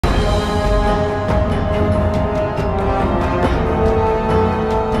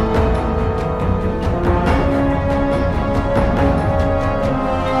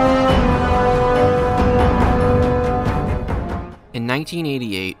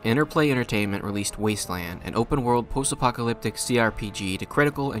1988, Interplay Entertainment released Wasteland, an open-world post-apocalyptic CRPG to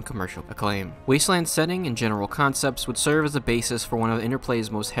critical and commercial acclaim. Wasteland's setting and general concepts would serve as the basis for one of Interplay's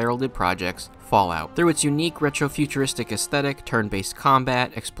most heralded projects, Fallout. Through its unique retro-futuristic aesthetic, turn-based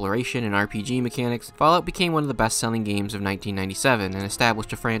combat, exploration, and RPG mechanics, Fallout became one of the best-selling games of 1997 and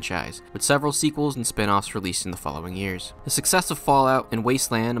established a franchise, with several sequels and spin-offs released in the following years. The success of Fallout and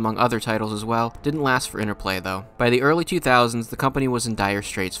Wasteland, among other titles as well, didn't last for Interplay though. By the early 2000s, the company was in dire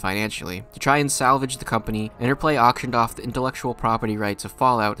straits financially. To try and salvage the company, Interplay auctioned off the intellectual property rights of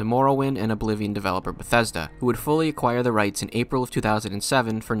Fallout to Morrowind and Oblivion developer Bethesda, who would fully acquire the rights in April of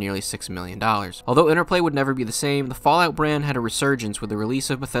 2007 for nearly $6 million. Although Interplay would never be the same, the Fallout brand had a resurgence with the release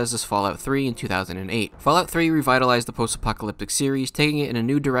of Bethesda's Fallout 3 in 2008. Fallout 3 revitalized the post-apocalyptic series, taking it in a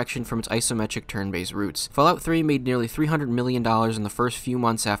new direction from its isometric turn-based roots. Fallout 3 made nearly $300 million in the first few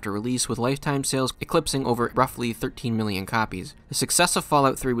months after release, with lifetime sales eclipsing over roughly 13 million copies. The success of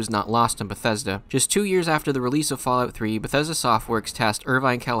Fallout 3 was not lost on Bethesda. Just 2 years after the release of Fallout 3, Bethesda Softworks tasked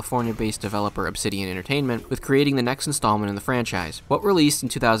Irvine, California-based developer Obsidian Entertainment with creating the next installment in the franchise. What released in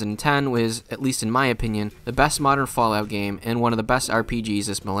 2010 was, at least in my opinion, the best modern Fallout game and one of the best RPGs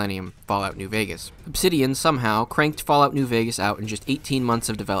this millennium, Fallout New Vegas. Obsidian somehow cranked Fallout New Vegas out in just 18 months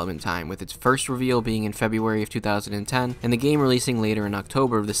of development time, with its first reveal being in February of 2010 and the game releasing later in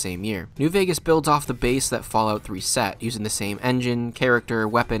October of the same year. New Vegas builds off the base that Fallout 3 set, using the same engine, character,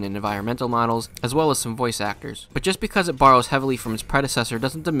 weapon, and environmental models, as well as some voice actors. But just because it borrows heavily from its predecessor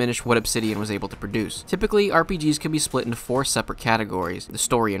doesn't diminish what Obsidian was able to produce. Typically, RPGs can be split into 4 separate categories: the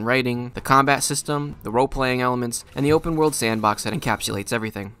story and writing, the combat system, the role-playing elements, and the open-world sandbox that encapsulates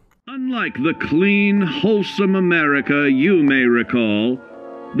everything. Unlike the clean, wholesome America you may recall,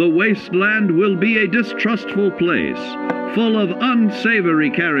 the Wasteland will be a distrustful place, full of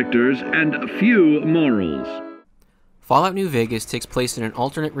unsavory characters and few morals. Fallout New Vegas takes place in an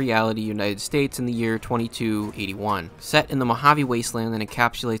alternate reality United States in the year 2281, set in the Mojave Wasteland that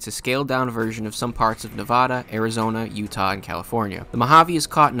encapsulates a scaled-down version of some parts of Nevada, Arizona, Utah, and California. The Mojave is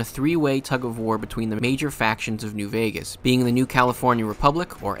caught in a three-way tug-of-war between the major factions of New Vegas, being the New California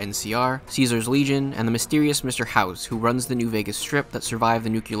Republic, or NCR, Caesar's Legion, and the mysterious Mr. House, who runs the New Vegas Strip that survived the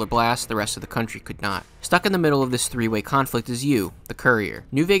nuclear blast the rest of the country could not. Stuck in the middle of this three-way conflict is you, the Courier.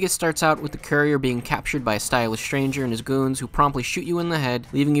 New Vegas starts out with the Courier being captured by a stylish stranger and his goons, who promptly shoot you in the head,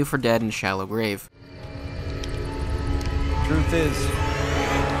 leaving you for dead in a shallow grave. Truth is,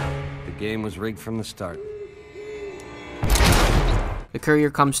 the game was rigged from the start. The Courier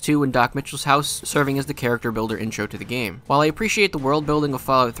comes to in Doc Mitchell's house, serving as the character builder intro to the game. While I appreciate the world building of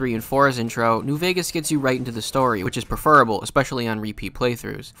Fallout 3 and 4 as intro, New Vegas gets you right into the story, which is preferable, especially on repeat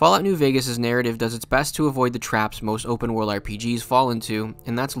playthroughs. Fallout New Vegas' narrative does its best to avoid the traps most open-world RPGs fall into,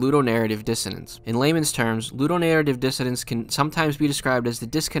 and that's ludonarrative dissonance. In layman's terms, ludonarrative dissonance can sometimes be described as the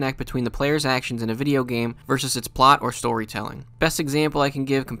disconnect between the player's actions in a video game versus its plot or storytelling. Best example I can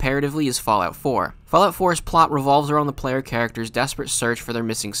give comparatively is Fallout 4. Fallout 4's plot revolves around the player character's desperate search for their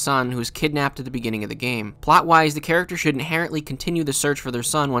missing son, who is kidnapped at the beginning of the game. Plot-wise, the character should inherently continue the search for their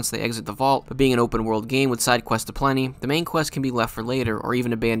son once they exit the vault, but being an open-world game with side quests aplenty, the main quest can be left for later, or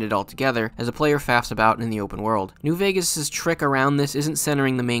even abandoned altogether, as the player faffs about in the open world. New Vegas' trick around this isn't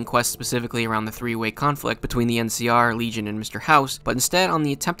centering the main quest specifically around the three-way conflict between the NCR, Legion, and Mr. House, but instead on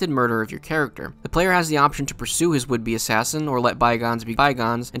the attempted murder of your character. The player has the option to pursue his would-be assassin, or let bygones be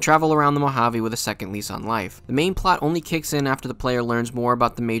bygones, and travel around the Mojave with a second lease on life. The main plot only kicks in after the player learns more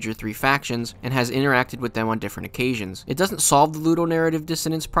about the major three factions and has interacted with them on different occasions. It doesn't solve the ludonarrative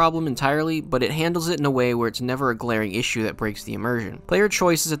dissonance problem entirely, but it handles it in a way where it's never a glaring issue that breaks the immersion. Player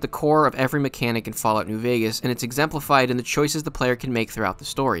choice is at the core of every mechanic in Fallout New Vegas, and it's exemplified in the choices the player can make throughout the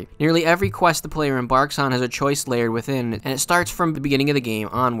story. Nearly every quest the player embarks on has a choice layered within, and it starts from the beginning of the game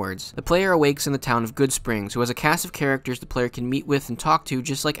onwards. The player awakes in the town of Good Springs, who has a cast of characters the player can meet with and talk to,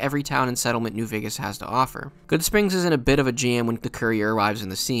 just like every town and settlement New Vegas has to offer. Good Springs is in a bit of a jam when the Courier arrives in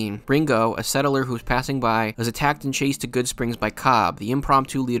the scene. Ringo, a settler who's passing by, is attacked and chased to Good Springs by Cobb, the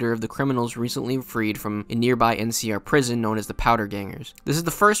impromptu leader of the criminals recently freed from a nearby NCR prison known as the Powder Gangers. This is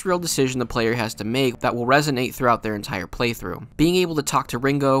the first real decision the player has to make that will resonate throughout their entire playthrough. Being able to talk to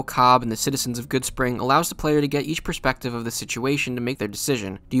Ringo, Cobb, and the citizens of Good Spring allows the player to get each perspective of the situation to make their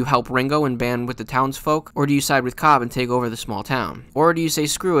decision. Do you help Ringo and band with the townsfolk, or do you side with Cobb and take over the small town? Or do you say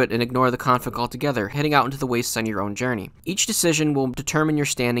screw it and ignore the conflict altogether together, heading out into the wastes on your own journey. Each decision will determine your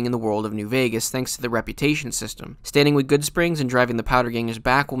standing in the world of New Vegas thanks to the reputation system. Standing with Goodsprings and driving the Powder Gangers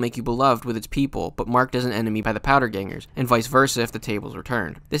back will make you beloved with its people, but marked as an enemy by the Powder Gangers, and vice versa if the tables are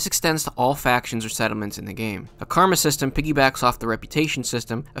turned. This extends to all factions or settlements in the game. A karma system piggybacks off the reputation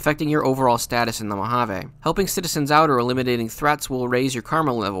system, affecting your overall status in the Mojave. Helping citizens out or eliminating threats will raise your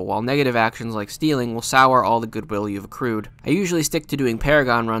karma level, while negative actions like stealing will sour all the goodwill you've accrued. I usually stick to doing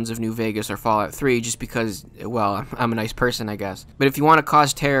Paragon runs of New Vegas or Fallout 3 just because, well, I'm a nice person, I guess. But if you want to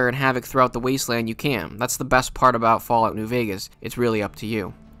cause terror and havoc throughout the Wasteland, you can. That's the best part about Fallout New Vegas. It's really up to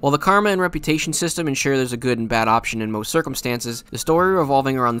you. While the karma and reputation system ensure there's a good and bad option in most circumstances, the story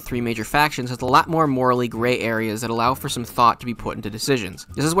revolving around the three major factions has a lot more morally gray areas that allow for some thought to be put into decisions.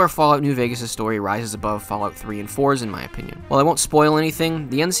 This is where Fallout New Vegas' story rises above Fallout 3 and 4's in my opinion. While I won't spoil anything,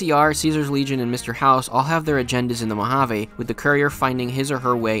 the NCR, Caesar's Legion, and Mr. House all have their agendas in the Mojave, with the courier finding his or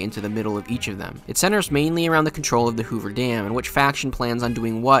her way into the middle of each of them. It centers mainly around the control of the Hoover Dam and which faction plans on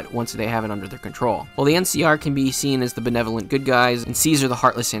doing what once they have it under their control. While the NCR can be seen as the benevolent good guys and Caesar the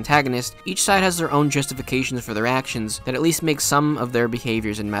heartless antagonist, each side has their own justifications for their actions that at least make some of their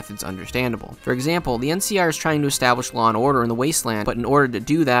behaviors and methods understandable. For example, the NCR is trying to establish law and order in the Wasteland, but in order to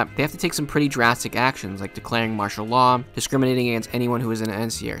do that, they have to take some pretty drastic actions like declaring martial law, discriminating against anyone who is an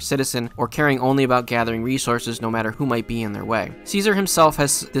NCR citizen, or caring only about gathering resources no matter who might be in their way. Caesar himself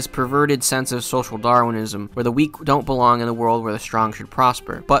has this perverted sense of social Darwinism, where the weak don't belong in a world where the strong should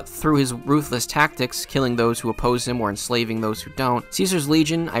prosper, but through his ruthless tactics, killing those who oppose him or enslaving those who don't, Caesar's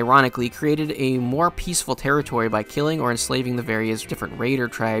Legion, ironically, created a more peaceful territory by killing or enslaving the various different raider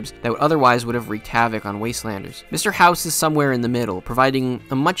tribes that otherwise would have wreaked havoc on Wastelanders. Mr. House is somewhere in the middle, providing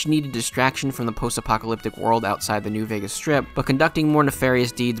a much needed distraction from the post-apocalyptic world outside the New Vegas Strip, but conducting more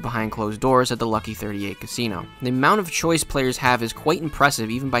nefarious deeds behind closed doors at the Lucky 38 casino. The amount of choice players have is quite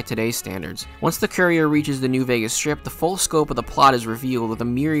impressive even by today's standards. Once the courier reaches the New Vegas Strip, the full scope of the plot is revealed with a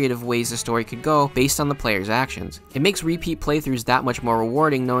myriad of ways the story could go based on the player's actions. It makes repeat playthroughs that much more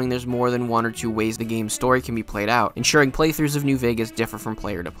rewarding knowing there's more than one or two ways the game's story can be played out, ensuring playthroughs of New Vegas differ from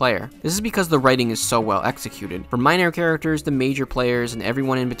player to player. This is because the writing is so well executed. From minor characters to major players and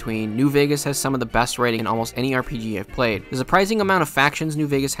everyone in between, New Vegas has some of the best writing in almost any RPG I've played. The surprising amount of factions New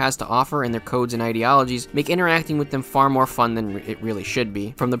Vegas has to offer and their codes and ideologies make interacting with them far more fun than it really should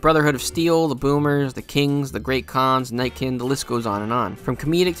be. From the Brotherhood of Steel, the Boomers, the Kings, the Great Khans, Nightkin, the list goes on and on. From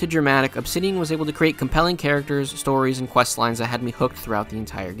comedic to dramatic, Obsidian was able to create compelling characters, stories, and questlines that had me hooked throughout the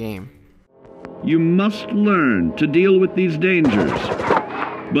entire game. You must learn to deal with these dangers,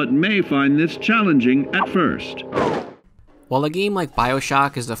 but may find this challenging at first. While a game like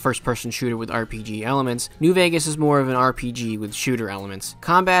BioShock is a first-person shooter with RPG elements, New Vegas is more of an RPG with shooter elements.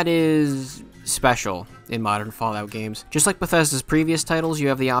 Combat is special in modern Fallout games. Just like Bethesda's previous titles, you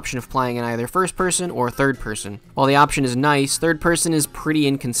have the option of playing in either first person or third person. While the option is nice, third person is pretty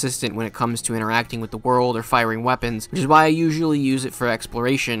inconsistent when it comes to interacting with the world or firing weapons, which is why I usually use it for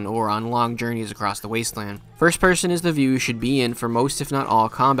exploration or on long journeys across the Wasteland. First person is the view you should be in for most if not all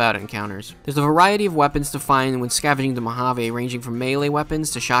combat encounters. There's a variety of weapons to find when scavenging the Mojave, ranging from melee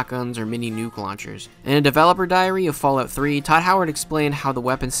weapons to shotguns or mini nuke launchers. In a developer diary of Fallout 3, Todd Howard explained how the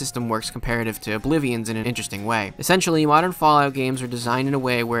weapon system works comparative to Oblivion's in an interesting way. Essentially, modern Fallout games are designed in a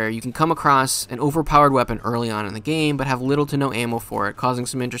way where you can come across an overpowered weapon early on in the game, but have little to no ammo for it, causing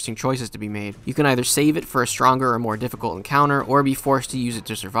some interesting choices to be made. You can either save it for a stronger or more difficult encounter, or be forced to use it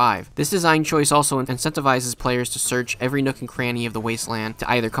to survive. This design choice also incentivizes players to search every nook and cranny of the Wasteland to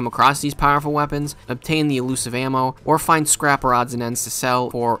either come across these powerful weapons, obtain the elusive ammo, or find scrap or odds and ends to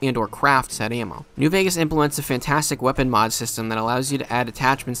sell or craft said ammo. New Vegas implements a fantastic weapon mod system that allows you to add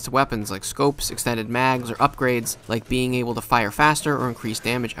attachments to weapons like scopes, extended mags, or upgrades like being able to fire faster or increase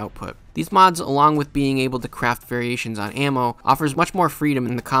damage output. These mods, along with being able to craft variations on ammo, offers much more freedom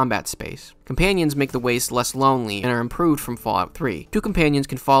in the combat space. Companions make the waste less lonely and are improved from Fallout 3. Two companions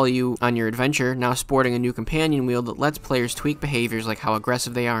can follow you on your adventure, now sporting a new companion wheel that lets players tweak behaviors like how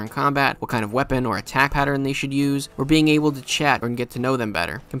aggressive they are in combat, what kind of weapon or attack pattern they should use, or being able to chat and get to know them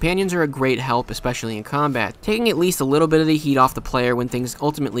better. Companions are a great help, especially in combat, taking at least a little bit of the heat off the player when things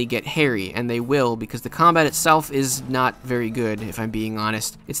ultimately get hairy, and they will, because the combat itself is not very good, if I'm being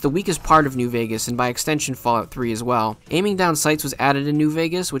honest. It's the weakest part of New Vegas, and by extension Fallout 3 as well. Aiming down sights was added in New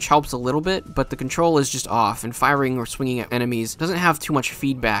Vegas, which helps a little bit, but the control is just off, and firing or swinging at enemies doesn't have too much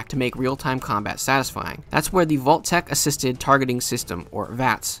feedback to make real-time combat satisfying. That's where the Vault-Tec Assisted Targeting System, or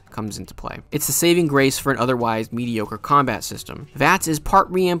VATS, comes into play. It's the saving grace for an otherwise mediocre combat system. VATS is part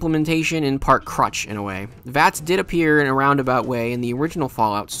re-implementation and part crutch in a way. VATS did appear in a roundabout way in the original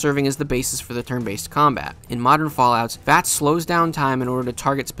Fallout, serving as the basis for the turn-based combat. In modern Fallouts, VATS slows down time in order to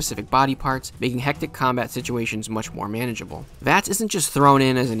target specific body parts, making hectic combat situations much more manageable. VATS isn't just thrown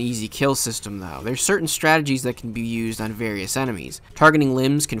in as an easy kill system though. There's certain strategies that can be used on various enemies. Targeting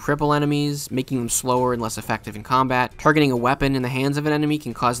limbs can cripple enemies, making them slower and less effective in combat. Targeting a weapon in the hands of an enemy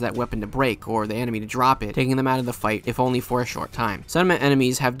can cause that weapon to break or the enemy to drop it, taking them out of the fight if only for a short time. Some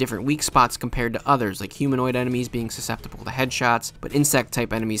enemies have different weak spots compared to others, like humanoid enemies being susceptible to headshots, but insect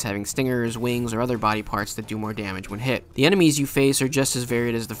type enemies having stingers, wings, or other body parts that do more damage when hit. The enemies you face are just as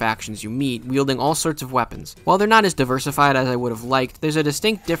varied as the factions you meet, wielding all sorts of weapons. While they're not as diversified as I would have liked, there's a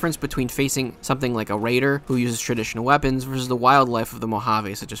distinct difference between facing something like a raider, who uses traditional weapons, versus the wildlife of the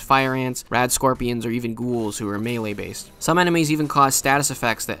Mojave, such as fire ants, rad scorpions, or even ghouls who are melee based. Some enemies even cause status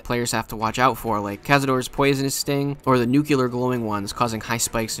effects that players have to watch out for, like Cazador's poisonous sting, or the nuclear glowing ones causing high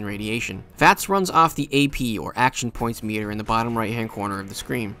spikes in radiation. VATS runs off the AP, or action points meter, in the bottom right hand corner of the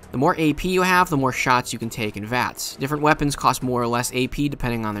screen. The more AP you have, the more shots you can take in VATS. Different weapons cost more or less AP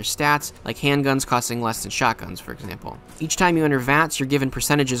depending on their stats, like handguns costing less than shotguns, for example. Each time you enter VATS, you're given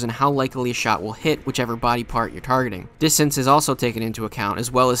percentages on how likely a shot will hit whichever body part you're targeting. Distance is also taken into account,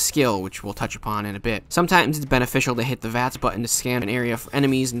 as well as skill, which we'll touch upon in a bit. Sometimes it's beneficial to hit the VATS button to scan an area for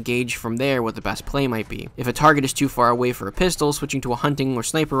enemies and gauge from there what the best play might be. If a target is too far away for a pistol, switching to a hunting or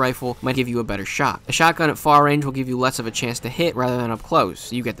sniper rifle might give you a better shot. A shotgun at far range will give you less of a chance to hit rather than up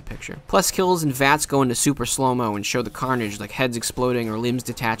close, you get the picture. Plus, kills in VATS go into super slow-mo and show the carnage, like heads exploding or limbs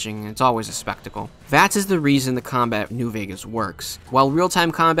detaching, and it's always a spectacle. VATS is the reason the combat in New Vegas works. While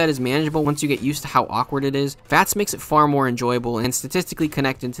real-time combat is manageable once you get used to how awkward it is, VATS makes it far more enjoyable and statistically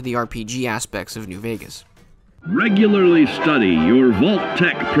connected to the RPG aspects of New Vegas. Regularly study your Vault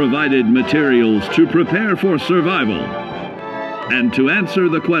Tech provided materials to prepare for survival. And to answer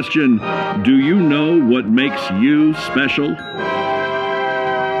the question, do you know what makes you special?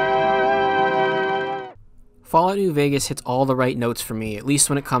 Fallout New Vegas hits all the right notes for me, at least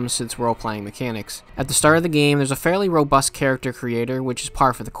when it comes to its role-playing mechanics. At the start of the game, there's a fairly robust character creator, which is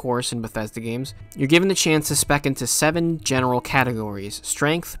par for the course in Bethesda games. You're given the chance to spec into 7 general categories: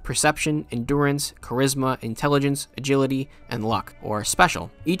 strength, perception, endurance, charisma, intelligence, agility, and luck, or special.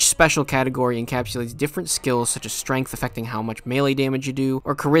 Each special category encapsulates different skills, such as strength affecting how much melee damage you do,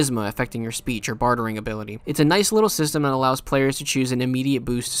 or charisma affecting your speech or bartering ability. It's a nice little system that allows players to choose an immediate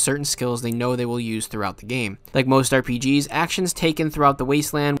boost to certain skills they know they will use throughout the game. Like most RPGs, actions taken throughout the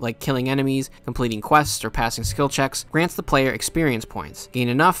Wasteland, like killing enemies, completing quests, or passing skill checks, grants the player experience points. Gain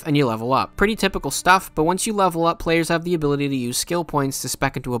enough and you level up. Pretty typical stuff, but once you level up, players have the ability to use skill points to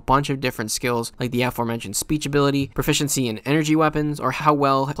spec into a bunch of different skills, like the aforementioned speech ability, proficiency in energy weapons, or how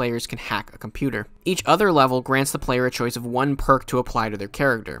well players can hack a computer. Each other level grants the player a choice of 1 perk to apply to their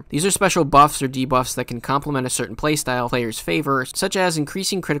character. These are special buffs or debuffs that can complement a certain playstyle players favor, such as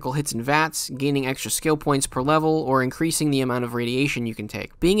increasing critical hits in VATS, gaining extra skill points per level, or increasing the amount of radiation you can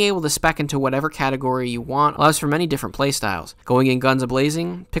take. Being able to spec into whatever category you want allows for many different playstyles. Going in guns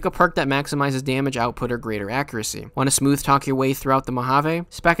a-blazing? Pick a perk that maximizes damage output or greater accuracy. Want to smooth talk your way throughout the Mojave?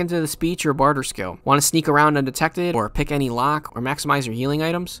 Spec into the speech or barter skill. Want to sneak around undetected, or pick any lock, or maximize your healing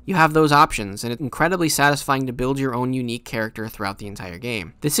items? You have those options, and it's incredibly satisfying to build your own unique character throughout the entire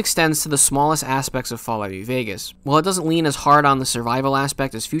game. This extends to the smallest aspects of Fallout New Vegas. While it doesn't lean as hard on the survival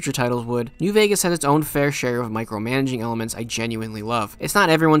aspect as future titles would, New Vegas has its own fair share of micromanaging elements I genuinely love. It's not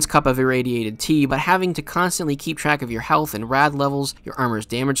everyone's cup of irradiated tea, but having to constantly keep track of your health and rad levels, your armor's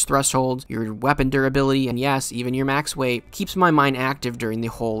damage thresholds, your weapon durability, and yes, even your max weight, keeps my mind active during the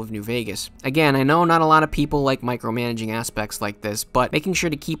whole of New Vegas. Again, I know not a lot of people like micromanaging aspects like this, but making sure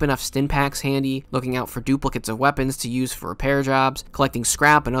to keep enough stim packs handy, looking out for duplicates of weapons to use for repair jobs, collecting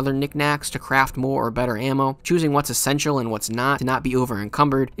scrap and other knickknacks to craft more or better ammo, choosing what's essential and what's not to not be over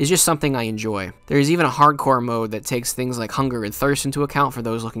encumbered is just something I enjoy. There is even a hardcore mode that takes things like hunger and thirst into account for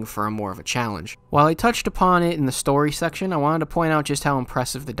those looking for more of a challenge. While I touched upon it in the story section, I wanted to point out just how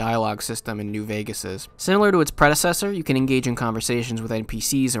impressive the dialogue system in New Vegas is. Similar to its predecessor, you can engage in conversations with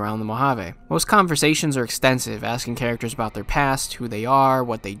NPCs around the Mojave. Most conversations are extensive, asking characters about their past, who they are,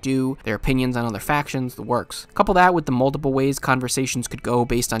 what they do, their opinions on other factions, the works. Couple that with the multiple ways conversations could go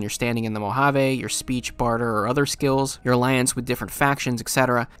based on your standing in the Mojave, your speech, barter, or other skills, your alliance with different factions,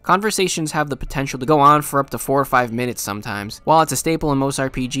 etc. Conversations have the potential to go on for up to 4 or 5 minutes sometimes. While it's a staple in most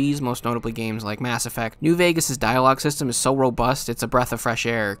RPGs, most notably games like Mass Effect, New Vegas' dialogue system is so robust it's a breath of fresh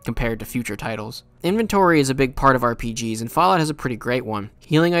air compared to future titles. Inventory is a big part of RPGs, and Fallout has a pretty great one.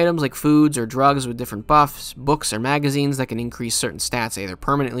 Healing items like foods or drugs with different buffs, books or magazines that can increase certain stats either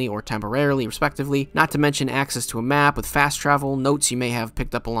permanently or temporarily respectively, not to mention access to a map with fast travel, notes you may have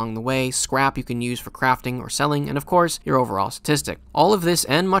picked up along the way, scrap you can use for crafting or selling, and of course, your overall statistic. All of this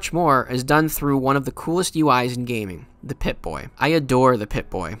and much more is done through one of the coolest UIs in gaming, The Pip-Boy. I adore the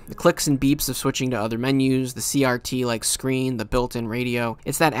Pip-Boy. The clicks and beeps of switching to other menus, the CRT-like screen, the built-in radio.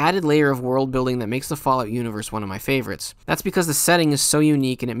 It's that added layer of world building that makes the Fallout universe one of my favorites. That's because the setting is so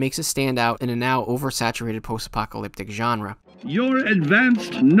unique and it makes it stand out in a now oversaturated post-apocalyptic genre. Your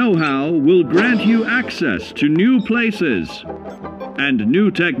advanced know-how will grant you access to new places and new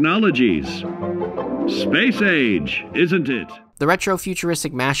technologies. Space age, isn't it? The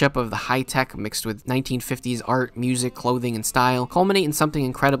retro-futuristic mashup of the high-tech mixed with 1950s art, music, clothing, and style culminate in something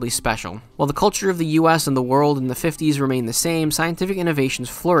incredibly special. While the culture of the US and the world in the 50s remained the same, scientific innovations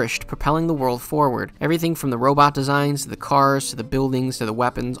flourished, propelling the world forward. Everything from the robot designs, to the cars, to the buildings, to the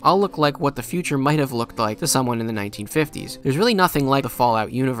weapons, all look like what the future might have looked like to someone in the 1950s. There's really nothing like the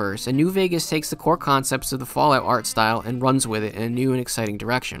Fallout universe, and New Vegas takes the core concepts of the Fallout art style and runs with it in a new and exciting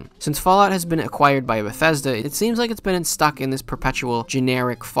direction. Since Fallout has been acquired by Bethesda, it seems like it's been stuck in this perpetual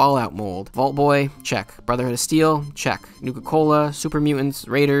generic Fallout mold. Vault Boy, check. Brotherhood of Steel, check. Nuka-Cola, Super Mutants,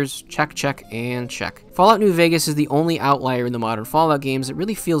 Raiders, check, check, and check. Fallout New Vegas is the only outlier in the modern Fallout games that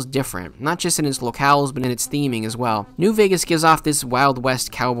really feels different, not just in its locales, but in its theming as well. New Vegas gives off this Wild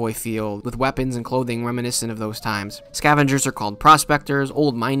West cowboy feel, with weapons and clothing reminiscent of those times. Scavengers are called prospectors,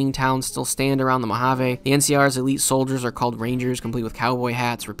 old mining towns still stand around the Mojave, the NCR's elite soldiers are called rangers, complete with cowboy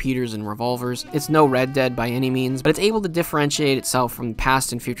hats, repeaters, and revolvers. It's no Red Dead by any means, but it's able to differentiate itself from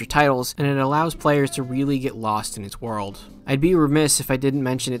past and future titles, and it allows players to really get lost in its world. I'd be remiss if I didn't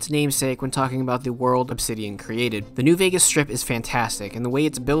mention its namesake when talking about the world Obsidian created. The New Vegas Strip is fantastic, and the way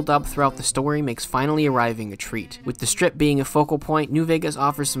it's built up throughout the story makes finally arriving a treat. With the Strip being a focal point, New Vegas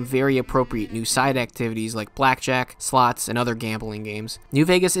offers some very appropriate new side activities like blackjack, slots, and other gambling games. New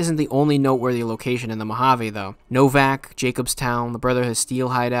Vegas isn't the only noteworthy location in the Mojave, though. Novak, Jacobstown, the Brotherhood of Steel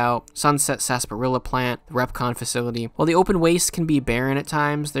hideout, Sunset Sarsaparilla plant, the RepCon facility. While the open waste can be barren at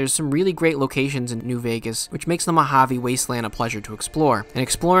times, there's some really great locations in New Vegas, which makes the Mojave Wasteland a pleasure to explore. And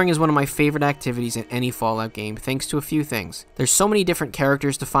exploring is one of my favorite activities in any Fallout game, thanks to a few things. There's so many different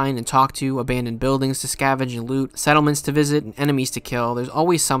characters to find and talk to, abandoned buildings to scavenge and loot, settlements to visit, and enemies to kill. There's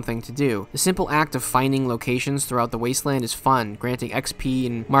always something to do. The simple act of finding locations throughout the Wasteland is fun, granting XP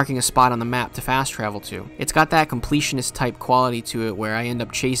and marking a spot on the map to fast travel to. It's got that completionist type quality to it where I end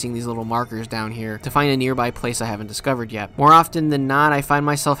up chasing these little markers down here to find a nearby place I haven't discovered yet. More often than not, I find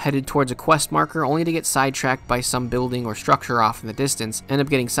myself headed towards a quest marker only to get sidetracked by some building or structure off in the distance, end up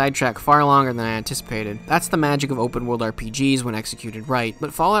getting sidetracked far longer than I anticipated. That's the magic of open world RPGs when executed right,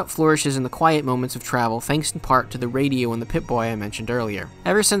 but Fallout flourishes in the quiet moments of travel thanks in part to the radio and the Pip-Boy I mentioned earlier.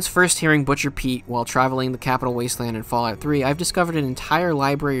 Ever since first hearing Butcher Pete while traveling the Capital Wasteland in Fallout 3, I've discovered an entire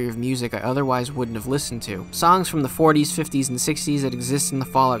library of music I otherwise wouldn't have listened to. Songs from the 40s, 50s, and 60s that exist in the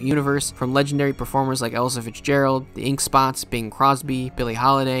Fallout universe, from legendary performers like Elsa Fitzgerald, the Ink Spots, Bing Crosby, Billie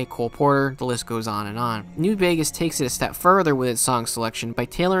Holiday, Cole Porter, the list goes on and on. New Vegas takes it a step further with its song selection by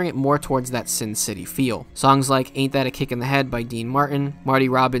tailoring it more towards that Sin City feel. Songs like Ain't That a Kick in the Head by Dean Martin, Marty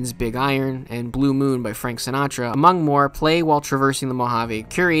Robbins' Big Iron, and Blue Moon by Frank Sinatra, among more, play while traversing the Mojave,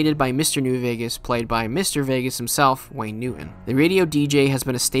 curated by Mr. New Vegas, played by Mr. Vegas himself, Wayne Newton. The radio DJ has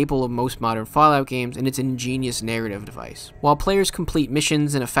been a staple of most modern Fallout games, and it's an ingenious narrative device. While players complete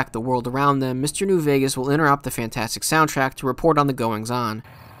missions and affect the world around them, Mr. New Vegas will interrupt the fantastic soundtrack to report on the goings-on.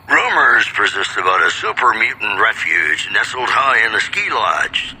 Rumors persist about a super mutant refuge nestled high in a ski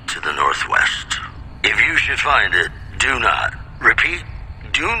lodge to the northwest. If you should find it, do not, repeat,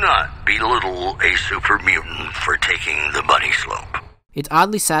 do not belittle a super mutant for taking the bunny slope. It's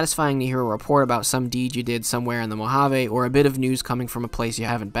oddly satisfying to hear a report about some deed you did somewhere in the Mojave, or a bit of news coming from a place you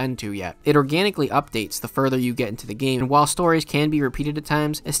haven't been to yet. It organically updates the further you get into the game, and while stories can be repeated at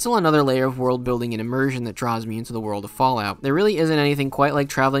times, it's still another layer of world building and immersion that draws me into the world of Fallout. There really isn't anything quite like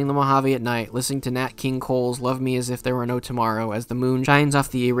traveling the Mojave at night, listening to Nat King Cole's Love Me As If There Were No Tomorrow as the moon shines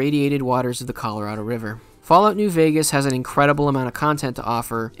off the irradiated waters of the Colorado River. Fallout New Vegas has an incredible amount of content to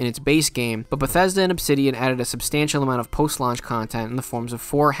offer in its base game, but Bethesda and Obsidian added a substantial amount of post-launch content in the forms of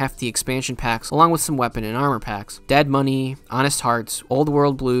 4 hefty expansion packs, along with some weapon and armor packs. Dead Money, Honest Hearts, Old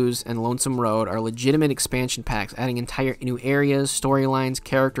World Blues, and Lonesome Road are legitimate expansion packs, adding entire new areas, storylines,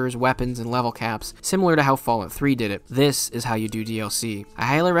 characters, weapons, and level caps, similar to how Fallout 3 did it. This is how you do DLC. I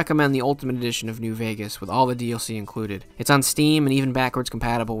highly recommend the Ultimate Edition of New Vegas, with all the DLC included. It's on Steam and even backwards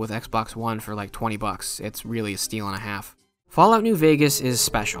compatible with Xbox One for like $20. It's really a steal and a half. Fallout New Vegas is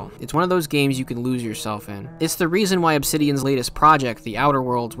special. It's one of those games you can lose yourself in. It's the reason why Obsidian's latest project, The Outer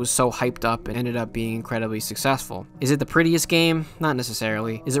Worlds, was so hyped up and ended up being incredibly successful. Is it the prettiest game? Not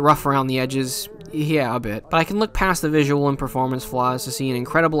necessarily. Is it rough around the edges? Yeah, a bit. But I can look past the visual and performance flaws to see an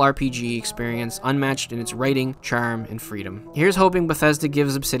incredible RPG experience unmatched in its writing, charm, and freedom. Here's hoping Bethesda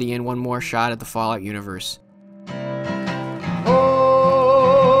gives Obsidian one more shot at the Fallout universe.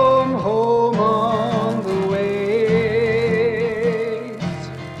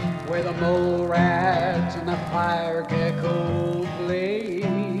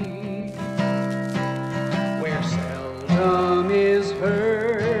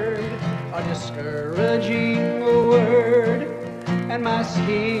 judging a word, and my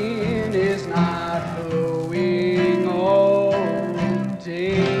skin is not